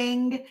another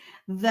thing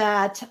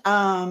that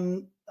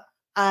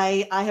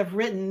I have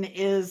written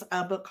is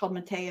a book called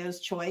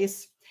Mateo's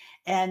Choice.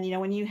 And,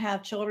 when you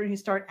have children who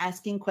start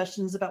asking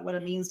questions about what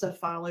it means to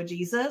follow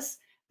Jesus,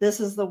 this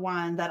is the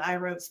one that I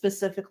wrote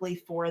specifically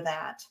for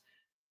that.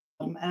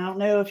 I don't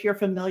know if you're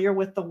familiar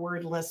with the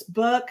Wordless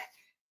book,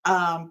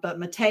 but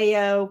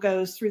Mateo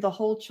goes through the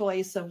whole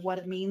choice of what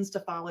it means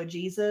to follow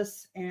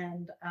Jesus.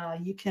 And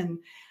you can,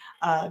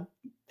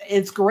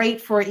 it's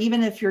great for,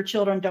 even if your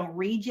children don't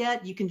read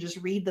yet, you can just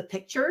read the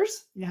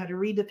pictures. You know how to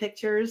read the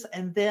pictures.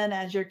 And then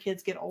as your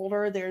kids get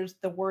older,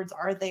 the words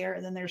are there,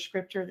 and then there's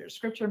scripture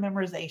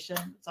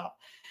memorization.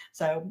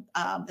 So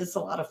it's a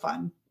lot of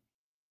fun.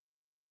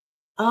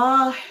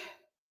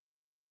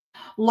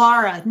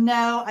 Laura,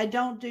 no, I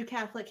don't do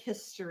Catholic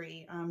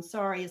history. I'm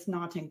sorry, it's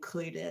not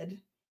included.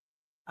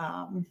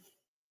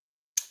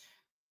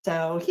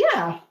 So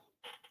yeah. Is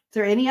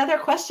there any other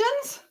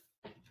questions?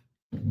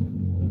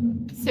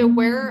 So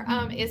where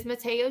is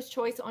Mateo's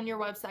Choice on your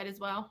website as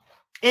well?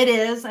 It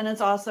is, and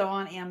it's also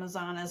on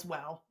Amazon as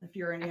well. If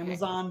you're an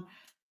Amazon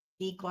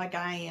geek like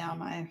I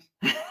am,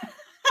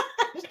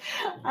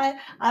 I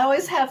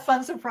always have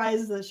fun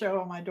surprises that show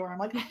on my door. I'm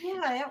like, oh,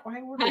 yeah, I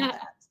ordered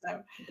that.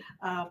 So,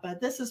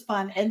 but this is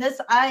fun, and this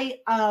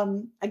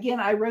again,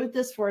 I wrote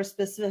this for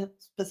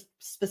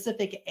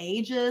specific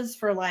ages,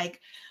 for like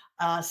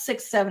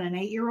 6, 7, and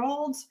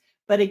 8-year-olds.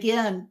 But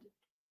again,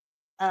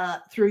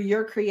 through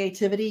your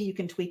creativity, you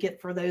can tweak it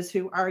for those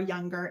who are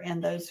younger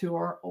and those who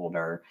are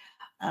older.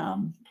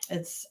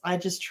 I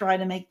just try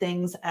to make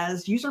things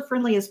as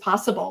user-friendly as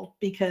possible,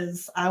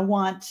 because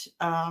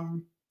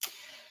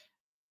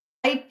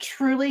I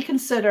truly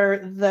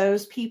consider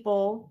those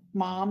people,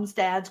 moms,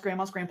 dads,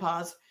 grandmas,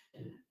 grandpas,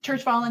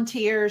 church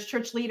volunteers,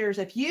 church leaders,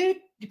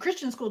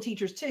 Christian school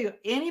teachers too,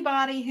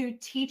 anybody who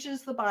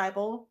teaches the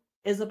Bible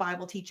is a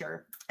Bible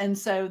teacher. And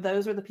so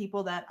those are the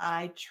people that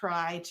I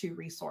try to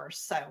resource.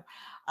 So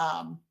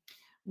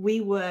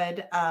we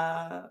would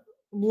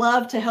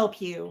love to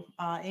help you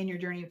in your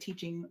journey of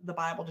teaching the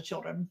Bible to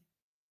children.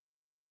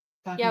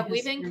 Yeah,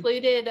 we've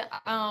included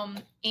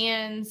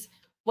Anne's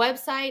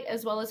website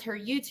as well as her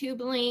YouTube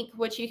link,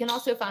 which you can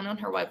also find on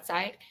her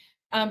website.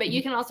 But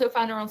you can also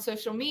find her on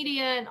social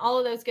media and all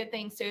of those good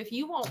things. So if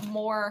you want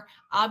more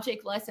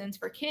object lessons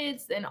for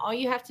kids, then all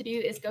you have to do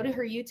is go to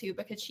her YouTube,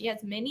 because she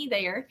has many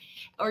there,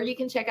 or you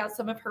can check out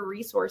some of her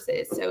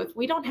resources. So if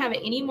we don't have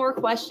any more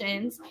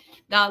questions,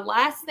 the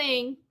last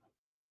thing,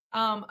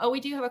 we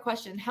do have a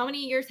question. How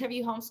many years have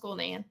you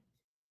homeschooled, Anne?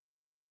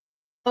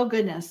 Oh,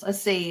 goodness. Let's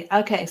see.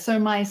 Okay. So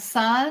my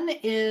son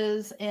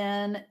is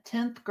in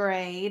 10th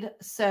grade.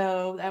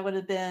 So that would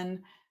have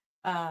been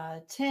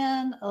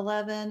 10,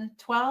 11,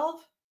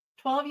 12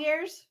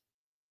 years,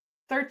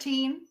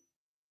 13.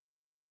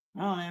 I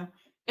don't know.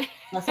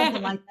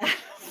 Something like that.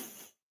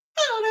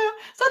 I don't know.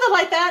 Something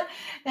like that.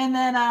 And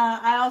then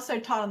I also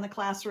taught in the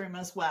classroom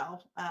as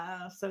well.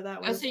 So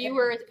that was. So you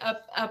were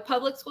a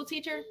public school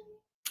teacher?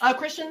 A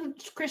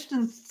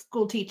Christian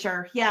school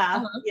teacher.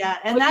 Yeah. Yeah.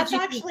 And that's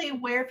actually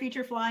where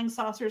Future Flying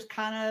Saucers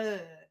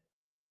kind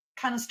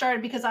of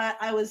started, because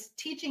I was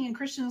teaching in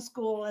Christian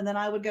school, and then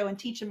I would go and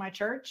teach in my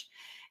church.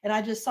 And I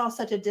just saw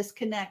such a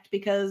disconnect,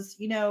 because,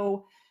 in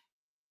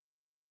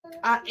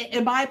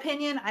my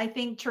opinion, I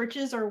think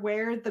churches are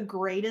where the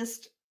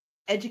greatest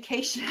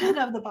education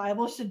of the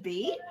Bible should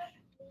be.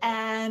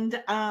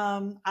 And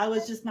I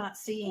was just not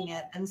seeing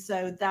it. And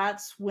so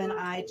that's when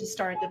I just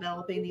started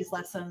developing these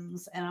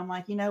lessons. And I'm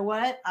like, you know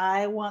what?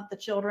 I want the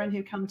children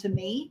who come to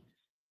me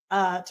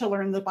to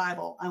learn the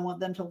Bible. I want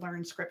them to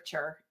learn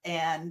scripture.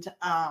 And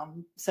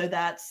so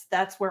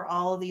that's where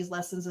all of these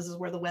lessons, this is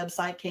where the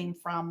website came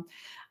from.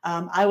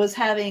 I was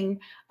having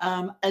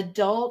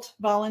adult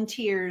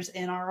volunteers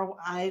in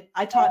I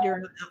taught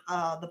during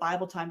the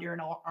Bible time during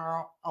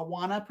our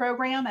Awana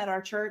program at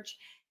our church.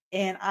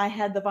 And I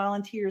had the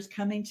volunteers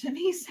coming to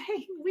me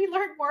saying, we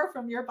learned more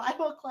from your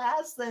Bible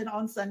class than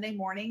on Sunday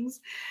mornings.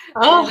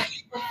 Oh,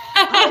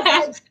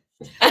 I was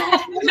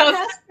like,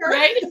 no,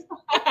 right?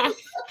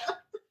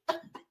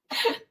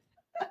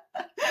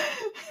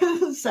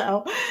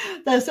 so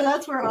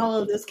that's where all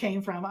of this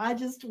came from. I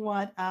just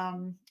want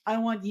I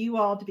want you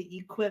all to be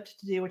equipped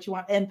to do what you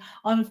want. And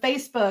on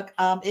Facebook,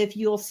 if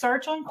you'll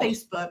search on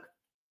Facebook,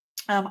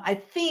 I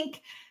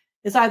think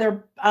it's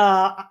either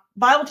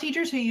Bible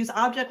teachers who use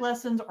object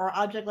lessons or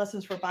object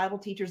lessons for Bible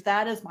teachers.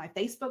 That is my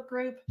Facebook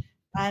group.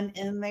 I'm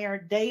in there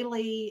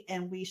daily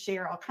and we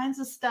share all kinds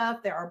of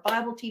stuff. There are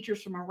Bible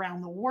teachers from around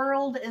the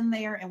world in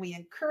there, and we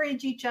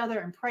encourage each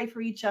other and pray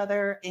for each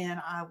other. And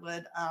I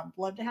would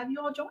love to have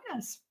you all join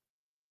us.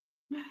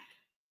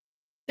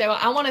 So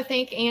I want to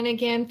thank Ann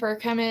again for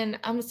coming.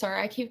 I'm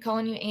sorry, I keep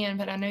calling you Ann,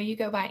 but I know you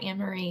go by Ann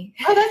Marie.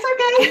 Oh, that's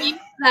okay.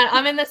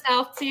 I'm in the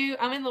South too.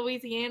 I'm in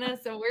Louisiana,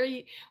 so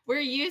we're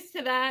used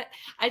to that.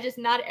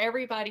 Not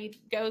everybody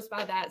goes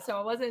by that, so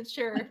I wasn't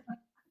sure.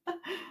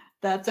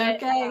 That's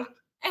okay.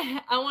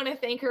 I want to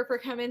thank her for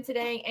coming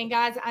today. And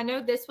guys, I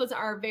know this was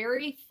our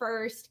very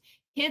first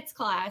kids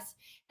class,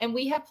 and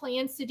we have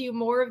plans to do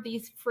more of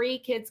these free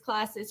kids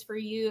classes for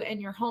you and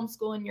your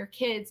homeschool and your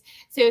kids.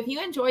 So if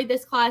you enjoyed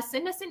this class,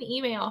 send us an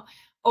email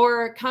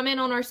or comment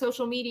on our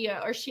social media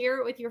or share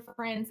it with your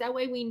friends. That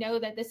way we know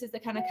that this is the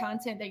kind of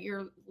content that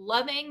you're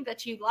loving,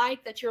 that you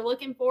like, that you're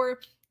looking for.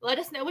 Let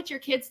us know what your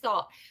kids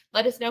thought.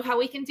 Let us know how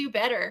we can do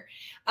better.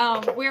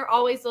 We're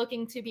always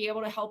looking to be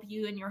able to help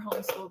you in your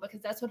homeschool,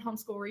 because that's what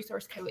Homeschool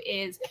Resource Co.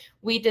 is.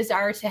 We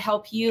desire to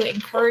help you,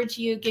 encourage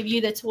you, give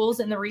you the tools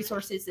and the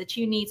resources that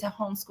you need to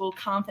homeschool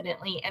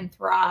confidently and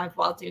thrive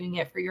while doing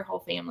it for your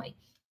whole family.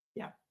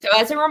 Yeah. So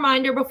as a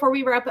reminder, before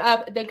we wrap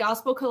up, the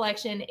gospel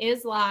collection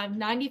is live,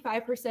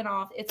 95%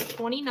 off. It's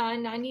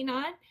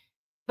 $29.99.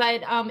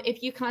 But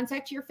if you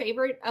contact your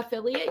favorite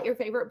affiliate, your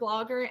favorite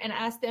blogger, and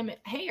ask them,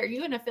 hey, are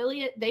you an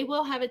affiliate? They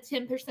will have a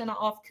 10%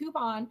 off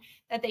coupon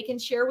that they can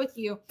share with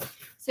you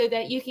so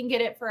that you can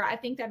get it for, I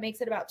think that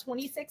makes it about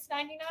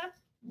 $26.99.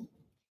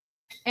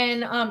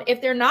 And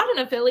if they're not an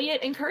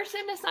affiliate, encourage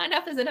them to sign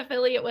up as an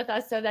affiliate with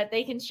us so that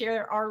they can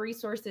share our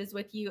resources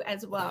with you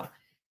as well.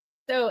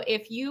 So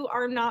if you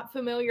are not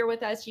familiar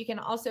with us, you can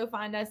also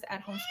find us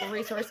at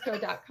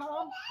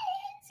homeschoolresourceco.com.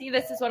 See,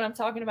 this is what I'm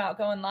talking about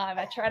going live.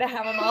 I try to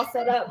have them all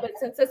set up, but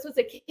since this was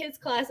a kids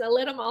class, I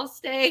let them all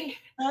stay.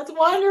 That's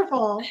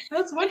wonderful.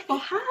 That's wonderful.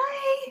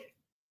 Hi.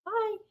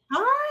 Hi.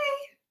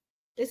 Hi.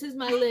 This is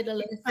my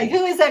littlest. Like,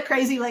 who is that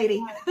crazy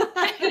lady?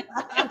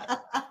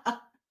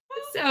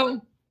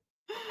 So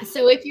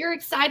if you're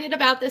excited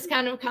about this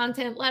kind of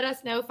content, let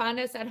us know. Find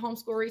us at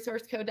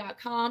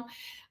homeschoolresourceco.com.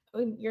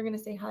 You're going to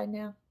say hi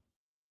now.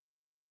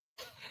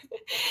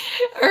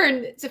 Or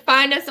to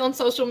find us on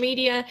social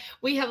media.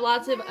 We have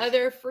lots of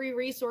other free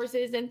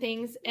resources and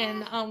things,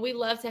 and we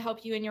love to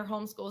help you in your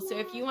homeschool. So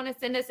if you want to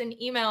send us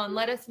an email and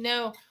let us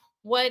know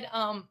what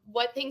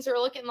things are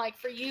looking like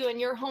for you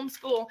and your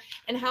homeschool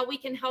and how we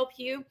can help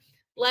you,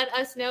 let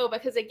us know,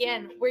 because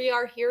again, we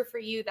are here for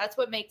you. That's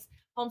what makes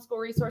Homeschool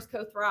Resource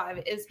Co.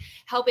 thrive, is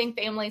helping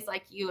families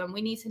like you, and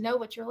we need to know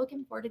what you're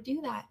looking for to do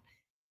that.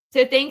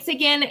 So thanks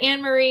again,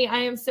 Ann Marie. I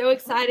am so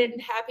excited and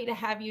happy to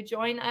have you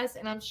join us,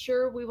 and I'm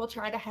sure we will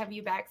try to have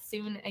you back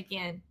soon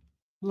again.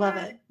 Love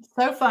it.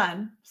 So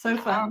fun. So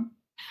fun.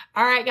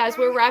 All right, guys,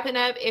 we're wrapping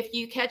up. If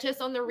you catch us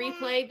on the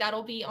replay,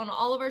 that'll be on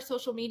all of our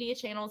social media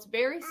channels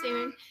very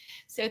soon.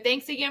 So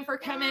thanks again for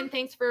coming.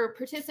 Thanks for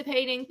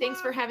participating.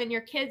 Thanks for having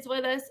your kids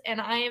with us. And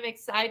I am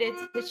excited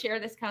to share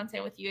this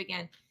content with you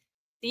again.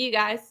 See you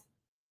guys.